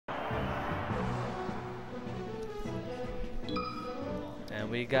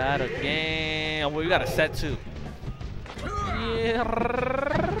we got a game. Oh, we got a set too. Yeah.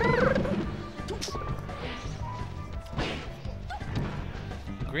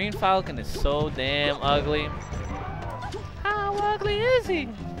 Green Falcon is so damn ugly. How ugly is he?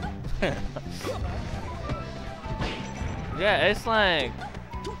 Yeah, it's like.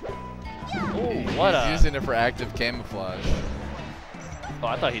 Oh, what He's a. using it for active camouflage. Oh,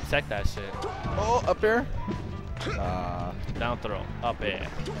 I thought he'd check that shit. Oh, up air. Down throw, up air.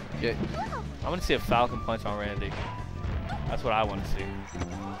 Yeah. I want to see a Falcon punch on Randy. That's what I want to see.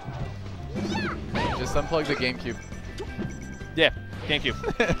 Just unplug the GameCube. Yeah, GameCube.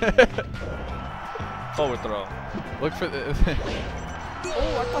 Forward throw. Look for the.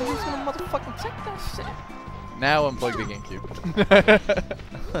 Oh, I thought he was gonna motherfucking check that shit. Now unplug the GameCube.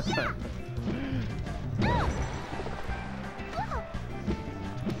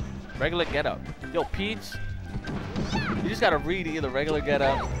 Regular get up. Yo, Peach, you just gotta read either regular get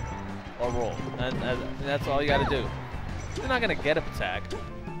up or roll. That's all you gotta do. You're not gonna get up attack.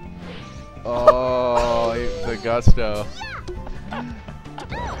 Oh, the gusto. All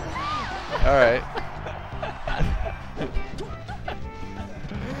right.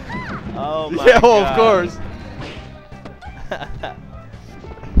 Oh my Yeah, well, God. of course.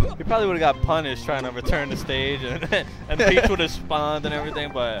 He probably would have got punished trying to return the stage, and Peach would have spawned and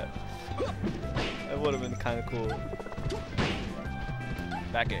everything, but it would have been kind of cool.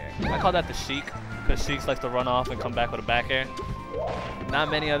 Back air. I call that the Sheik, because Sheik likes to run off and come back with a back air. Not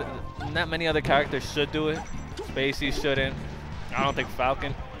many other characters should do it. Spacey shouldn't. I don't think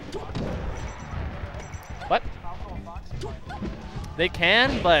Falcon. What? They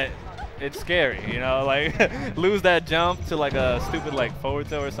can, but it's scary, you know, like lose that jump to like a stupid like forward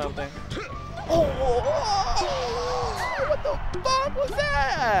tilt or something. Oh, what the fuck was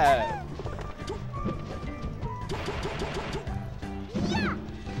that?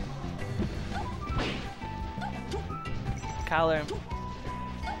 Kyler,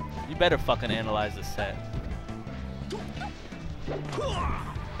 you better fucking analyze this set.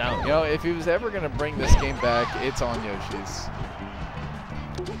 Down. You know, if he was ever gonna bring this game back, it's on Yoshi's.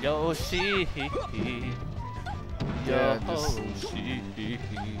 Yoshi. Yeah, Yoshi.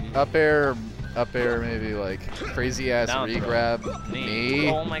 Up air, maybe like crazy ass Down throw. re-grab, knee.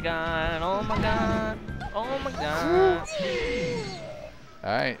 Oh my god, oh my god, oh my god. All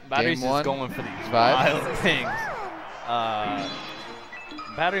right, Battery's game just one. going for these Five. wild things.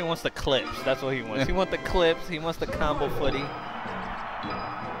 Battery wants the clips. That's what he wants. He wants the clips. He wants the combo footy.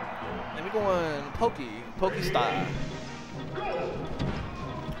 Let me go on pokey style.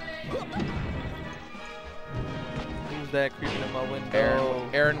 Who's that creeping in my window?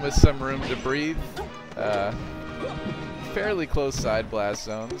 Aaron with some room to breathe. Fairly close side blast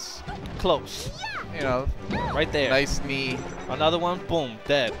zones. Close. You know, Right there. nice knee. Another one. Boom.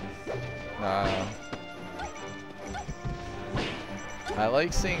 Dead. I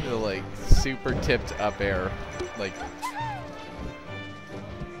like seeing the like super tipped up air, like.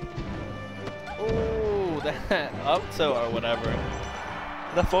 Ooh, that up tilt or whatever.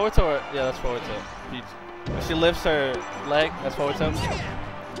 The forward tilt. Yeah, that's forward tilt. Peach. When she lifts her leg, that's forward tilt.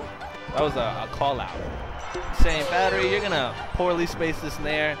 That was a call out. Saying, Battery, you're gonna poorly space this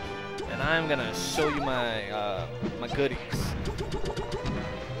nair, and I'm gonna show you my my goodies.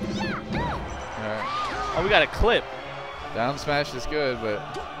 Alright. Oh, we got a clip. Down smash is good, but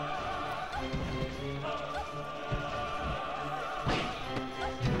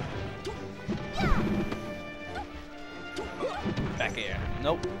Back air.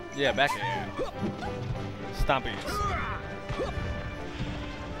 Nope. Yeah, back air. Stompies.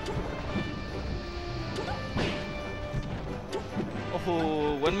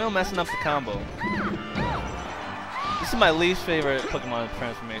 Oh, windmill messing up the combo. This is my least favorite Pokemon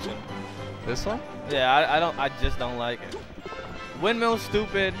transformation. this one? Yeah, I just don't like it. Windmill's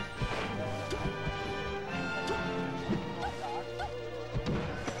stupid.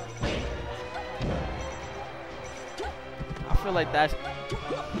 I feel like that's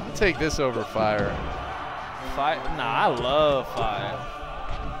I'll take this over fire. fire. Nah, I love fire.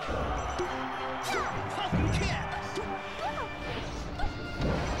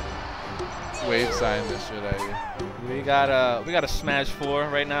 Wave sign this shit at you. We got a Smash 4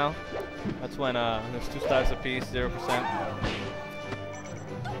 right now. That's when there's 2 stars apiece, 0%.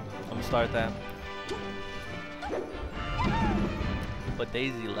 I'm gonna start that. But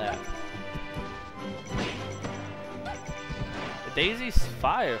Daisy left. Daisy's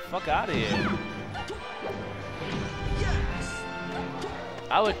fire. Fuck out of here.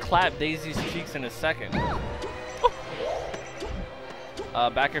 I would clap Daisy's cheeks in a second.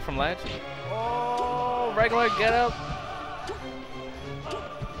 Back here from ledge. Oh, regular get up.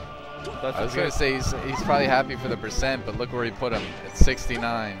 That's I was gonna say he's probably happy for the percent, but look where he put him. It's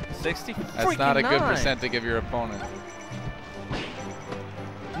 69. 60. That's not a good freaking percent to give your opponent.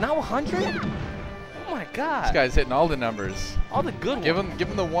 Now 100. Oh my God. This guy's hitting all the numbers. All the good Give ones.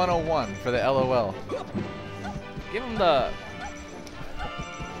 him the 101 for the LOL. Give him the.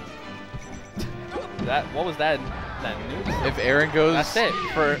 That what was that? That news? If Aaron goes That's it.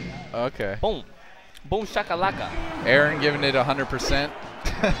 for okay. Boom, boom shakalaka. Aaron giving it 100%.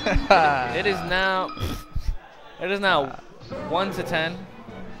 It is now. It is now 1 to 10.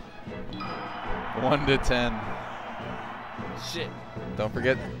 1 to 10. Shit. Don't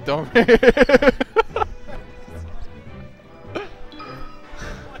forget. Don't.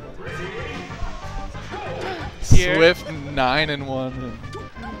 Here. Swift 9-1.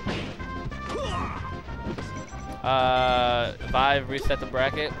 5 reset the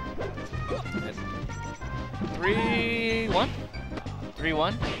bracket. 3-1.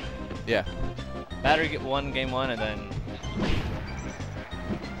 3-1. Yeah. Battery get 1 game 1 and then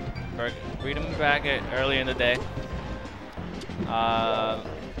freedom bracket early in the day. 5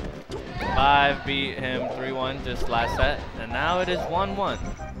 beat him 3-1 just last set, and now it is 1-1.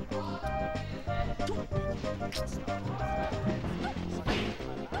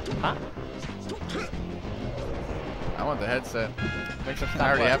 Huh? I want the headset. Make some I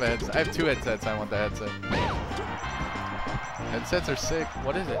already have a headset. I have 2 headsets. I want the headset. Headsets are sick.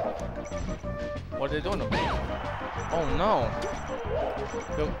 What is it? What are they doing to me? Oh no.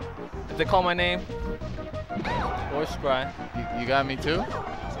 Did they call my name? Or Scry? You got me too?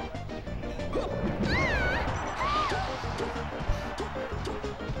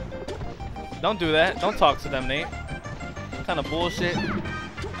 Don't do that. Don't talk to them, Nate. What kind of bullshit?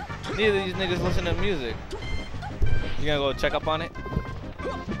 Neither of these niggas listen to music. You gonna go check up on it?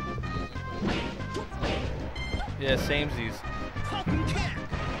 Yeah, samesies.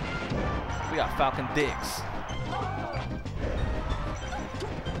 We got Falcon Dicks.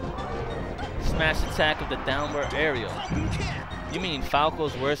 Smash attack of the downward aerial. You mean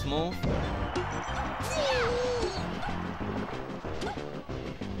Falco's worst move?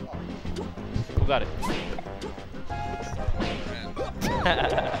 Who got it?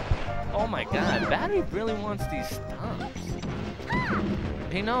 Oh my God, Battery really wants these stomps.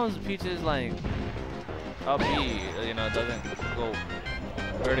 He knows Peach is like up B, you know, doesn't go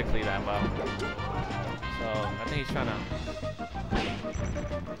vertically that well. So I think he's trying to.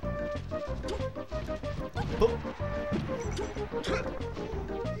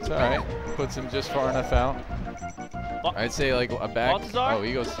 It's alright. Puts him just far enough out. I'd say like a back. Baltazar? Oh,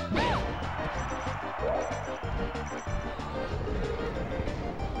 he goes.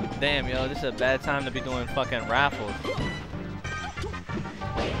 Damn, yo, this is a bad time to be doing fucking raffles.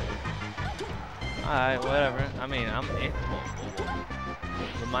 Alright, whatever. I mean, I'm it.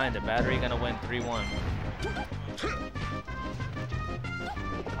 Reminder, Battery gonna win 3-1.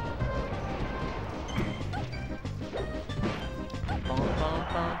 Boom, boom,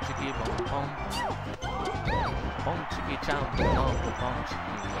 boom, chicky, boom, boom. Boom, chicky, chow, boom, boom, chicky.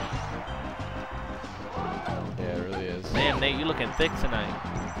 Yeah, it really is. Damn, Nate, you looking thick tonight.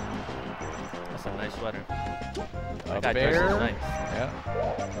 That's a nice sweater. That guy bear. dresses nice. Yeah.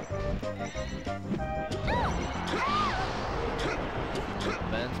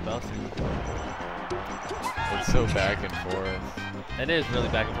 Ben Spelson. It's so back and forth. It is really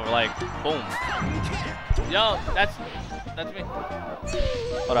back and forth. Like, boom. Yo, that's me.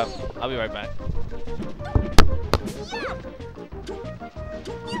 Hold up. I'll be right back.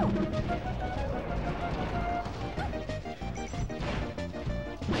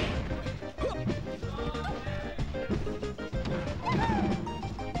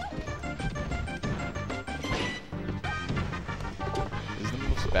 This is the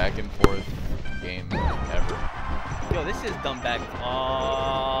most back and forth game ever. Yo, this is dumb back.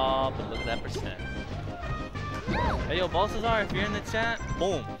 Oh, but look at that percent. Hey, yo, Baltazar, if you're in the chat,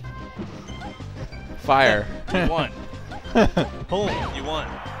 boom. Fire. You won. Boom, you won. I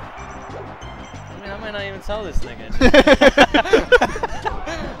mean, I might not even tell this nigga.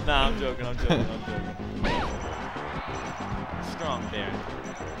 Nah, I'm joking. Strong there.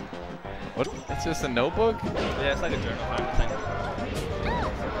 What? It's just a notebook? Yeah, it's like a journal kind of thing.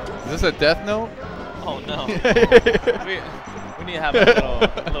 Is this a death note? Oh no. we need to have a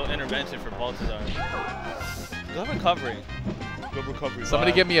little intervention for Baltazar. Good recovery. Good recovery.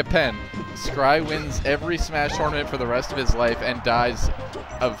 Somebody give me a pen. Scry wins every Smash tournament for the rest of his life and dies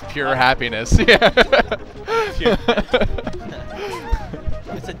of pure happiness. Yeah.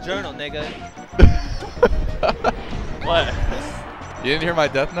 It's a journal, nigga. What? You didn't hear my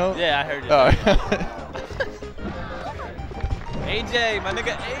death note? Yeah, I heard you. Oh. AJ, my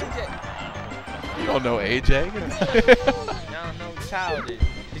nigga AJ. You don't know AJ. Y'all know childish.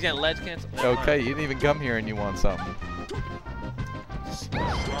 He's getting ledge cancel. Okay, you didn't even come here and you want something.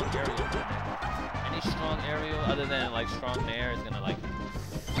 Strong aerial. Any strong aerial other than like strong nair is gonna like.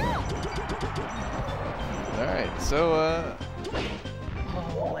 All right, so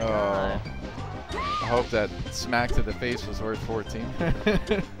Oh my god. I hope that smack to the face was worth 14.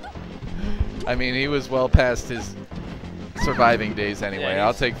 I mean, he was well past his surviving days anyway. Yeah,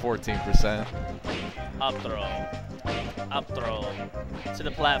 I'll take 14%. Up throw. Up throw. To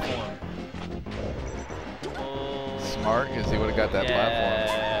the platform. Oh. Smart, because he would have got that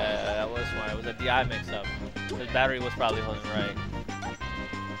platform. Yeah, that was smart. It was a DI mix-up. His battery was probably holding right.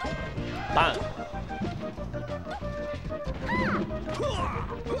 Bang.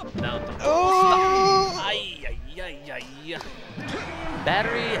 Down throw. Oh! Ay, ay, ay, ay, ay.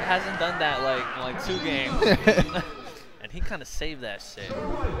 Battery hasn't done that like in like 2 games. And he kind of saved that shit.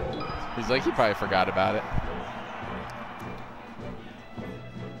 He's like, he probably forgot about it.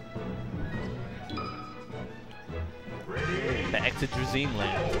 Back to Drazine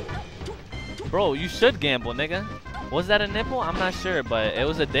land. Bro, you should gamble, nigga. Was that a nipple? I'm not sure, but it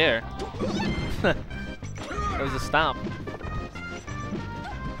was a dare. It was a stomp.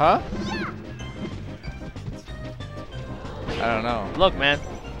 Huh? I don't know. Look, man.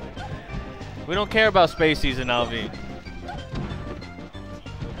 We don't care about space season, LV.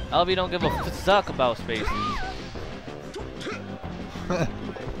 LV don't give a fuck about space season.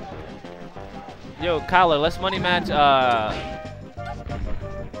 Yo, Kyler, let's money match.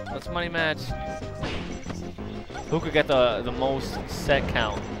 Let's money match. Who could get the most set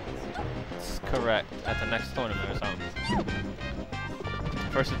count? It's correct at the next tournament or something.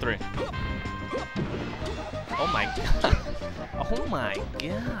 First to 3. Oh my god. Oh my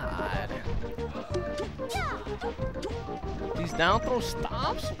god. These down throw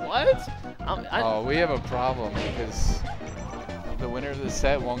stops? What? Oh, we have a problem because the winner of the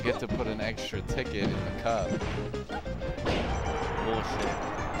set won't get to put an extra ticket in the cup. Bullshit.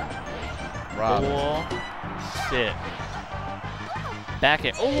 Rob. Bullshit. Back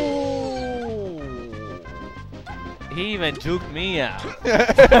it. Oh! He even juked me out.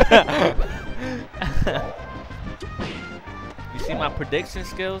 You see my prediction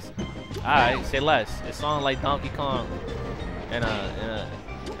skills? Alright, say less. It's on like Donkey Kong and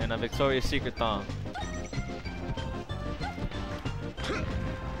a Victoria's Secret thong.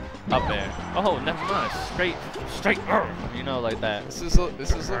 Up there. Oh, never mind. Straight. You know, like that. This is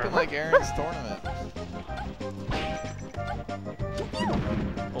looking like Aaron's tournament.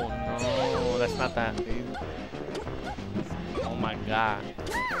 Oh no, that's not that. Oh my god.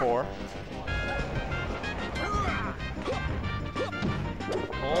 4.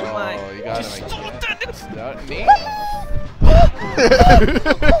 Oh my. Oh, you got him again.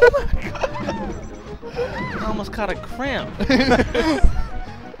 I almost caught a cramp.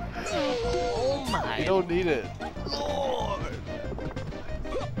 Oh my. You don't need it. Lord.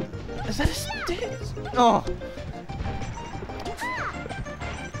 Is that a stitch? Oh.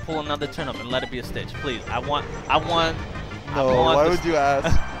 Pull another turn up and let it be a stitch, please. I want. No, why would you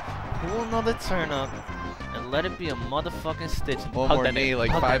ask? Pull another turn up and let it be a motherfucking stitch. One Hug more that knee, nigga.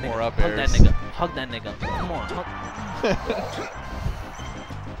 like Hug 5 that more nigga. up Hug airs. that nigga. Hug that nigga. Come on. Hug.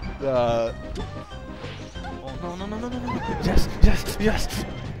 Oh no. Yes.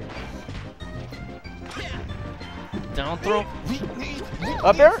 Down throw.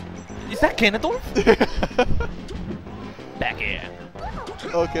 Up air? Is that Ganondorf? Back air.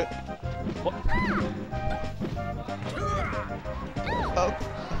 Okay. What?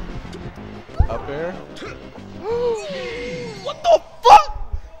 Up air? What the fuck?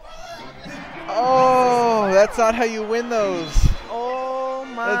 Oh, that's not how you win those. Oh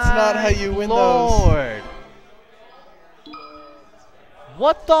my. That's not how you win Lord.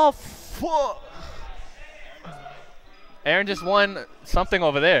 What the fuck? Aaron just won something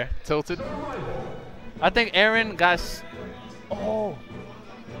over there. Tilted? I think Aaron got. Oh.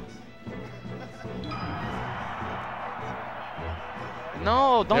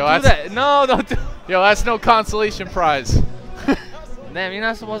 No, don't do that. No, don't do. Yo, that's no consolation prize. Damn, you're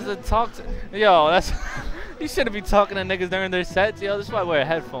not supposed to talk to. Yo, that's. You shouldn't be talking to niggas during their sets. Yo, this is why I wear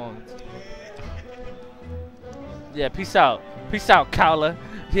headphones. Yeah, peace out. Peace out, Kowler.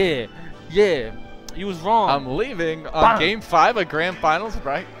 Yeah. You was wrong. I'm leaving on Bang. Game 5 of Grand Finals,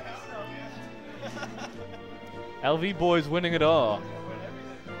 right? LV boys winning it all.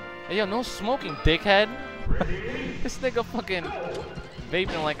 Hey, yo, no smoking, dickhead. This nigga fucking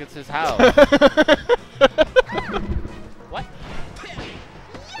vaping like it's his house. What?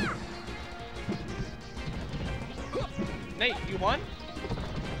 Nate, you won?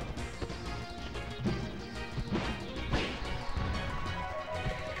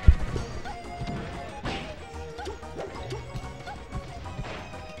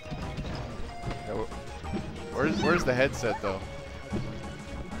 Where's the headset though?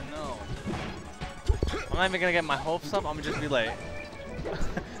 No. I'm not even gonna get my hopes up. I'm gonna just be like,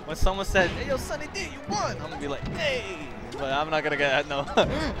 when someone says, "Hey, yo, Sunny D, you won," I'm gonna be like, "Hey," but I'm not gonna get no.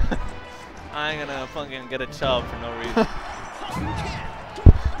 I ain't gonna fucking get a chub for no reason.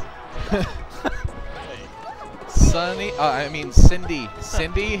 Sunny, I mean Cindy.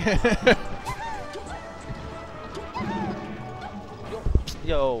 Cindy.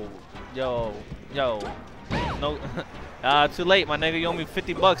 Yo. No, too late, my nigga. You owe me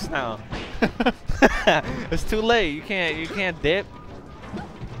 $50 now. It's too late. You can't dip.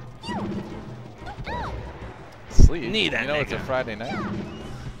 Sleep. Need that You know nigga. it's a Friday night.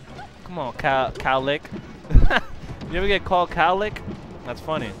 Come on, Cowlick. You ever get called Cowlick? That's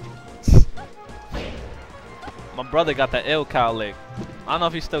funny. My brother got that ill Cowlick. I don't know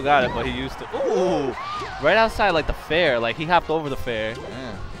if he still got it, but he used to. Ooh, right outside like the fair. Like he hopped over the fair.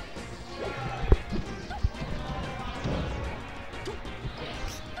 Yeah.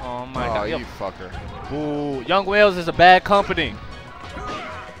 Oh my god. You fucker. Ooh, Young Wales is a bad company.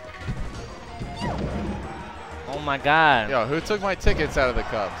 Oh my god. Yo, who took my tickets out of the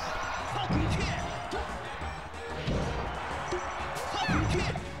Cubs?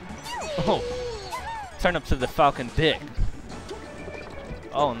 Oh. Turn up to the Falcon dick.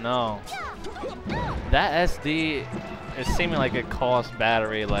 Oh no. That SD is seeming like it costs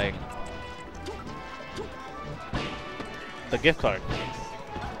battery like the gift card.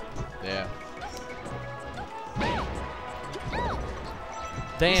 Yeah.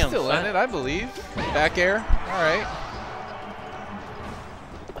 Damn. He's still son. in it, I believe. Back air. All right.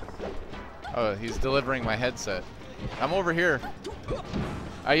 Oh, he's delivering my headset. I'm over here.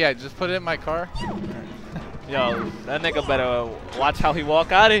 Oh yeah, just put it in my car. Yo, that nigga better watch how he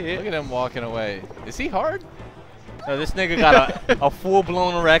walk out of Look here. at him walking away. Is he hard? Yo, this nigga got a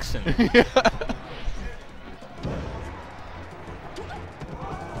full-blown erection.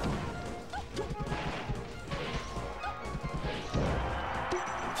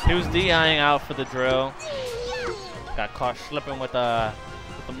 He was DIing out for the drill. Got caught slipping with the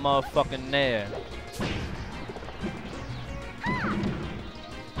motherfucking nair.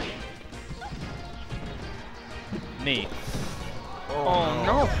 Knee. Oh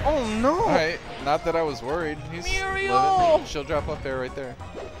no! Oh no! All right. Not that I was worried. He's Muriel! living. She'll drop up there right there.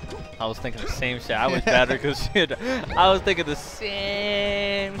 I was thinking the same shit. I was better because I was thinking the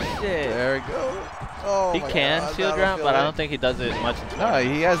same shit. There we go. Oh He my can God, shield that'll drop, feel but I like- don't think he does it much. No,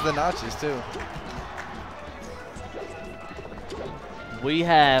 he has the notches too. We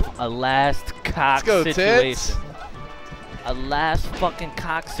have a last cock Let's go, situation. tits. A last fucking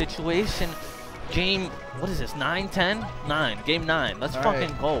cock situation. Game, what is this? 9, 10? 9. Game 9. Let's All fucking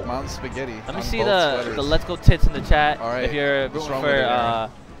right. go. I'm on spaghetti. Let me on see both the sweaters. Let's Go Tits in the chat. All right. If you're What's rooting wrong for with it, Aaron?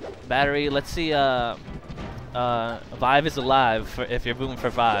 battery, let's see Vive is alive if you're rooting for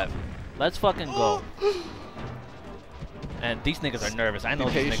Vive. Let's fucking go. And these niggas are nervous. I know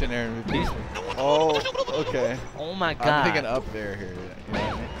Be these patient, niggas. Aaron. These, Oh, okay. oh my god. I'm thinking up there here. You know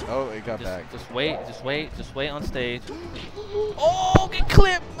what I mean? Oh, it got back. Just wait on stage. Oh, get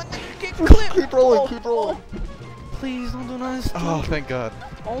clipped! My nigga, get clipped! Keep rolling, Oh, keep rolling. Please don't do nothing stupid. Oh, thank God.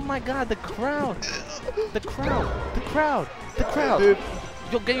 Oh my god, the crowd. The crowd. The crowd. The crowd. Dude,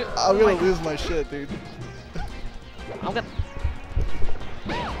 Yo, get your, I'm oh gonna my- lose my shit, dude. I'm gonna.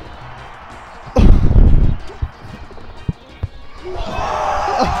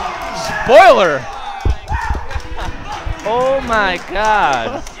 Spoiler! Oh my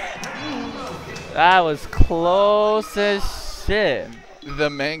god. That was close as shit. The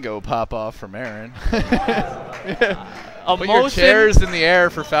mango pop off from Aaron. Put your Emotion. chairs in the air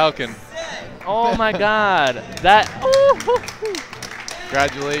for Falcon. Oh my god. That.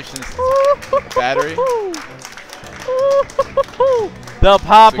 Congratulations, battery. The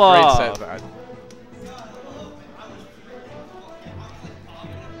pop It's a great off. set, man.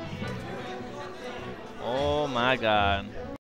 Oh my god.